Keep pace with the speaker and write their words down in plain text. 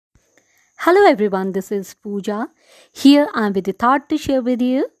Hello everyone, this is Pooja. Here I am with the thought to share with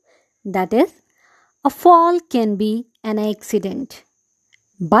you. That is, a fall can be an accident,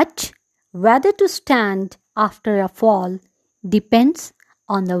 but whether to stand after a fall depends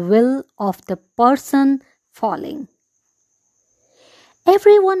on the will of the person falling.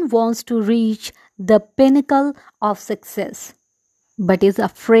 Everyone wants to reach the pinnacle of success, but is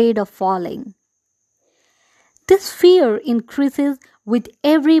afraid of falling. This fear increases with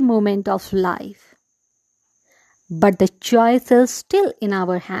every moment of life. But the choice is still in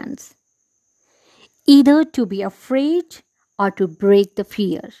our hands, either to be afraid or to break the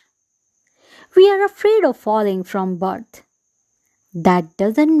fear. We are afraid of falling from birth. That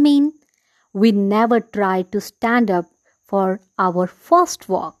doesn't mean we never try to stand up for our first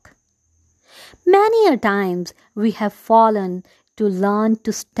walk. Many a times we have fallen to learn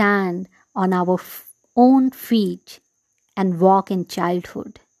to stand on our own feet and walk in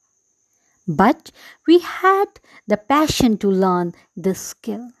childhood. But we had the passion to learn this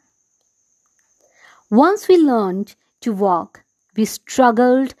skill. Once we learned to walk, we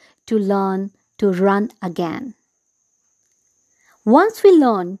struggled to learn to run again. Once we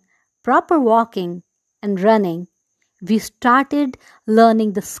learned proper walking and running, we started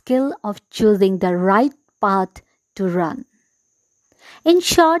learning the skill of choosing the right path to run. In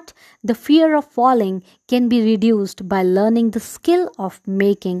short, the fear of falling can be reduced by learning the skill of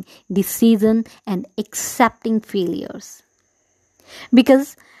making decisions and accepting failures.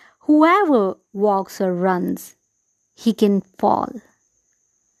 Because whoever walks or runs, he can fall.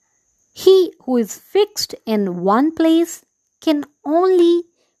 He who is fixed in one place can only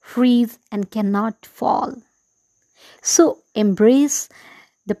freeze and cannot fall. So embrace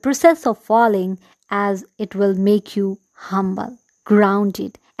the process of falling, as it will make you humble,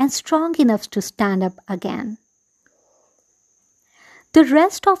 grounded, and strong enough to stand up again. The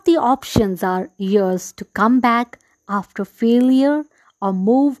rest of the options are yours to come back after failure or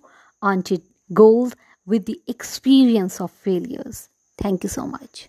move on to goals with the experience of failures. Thank you so much.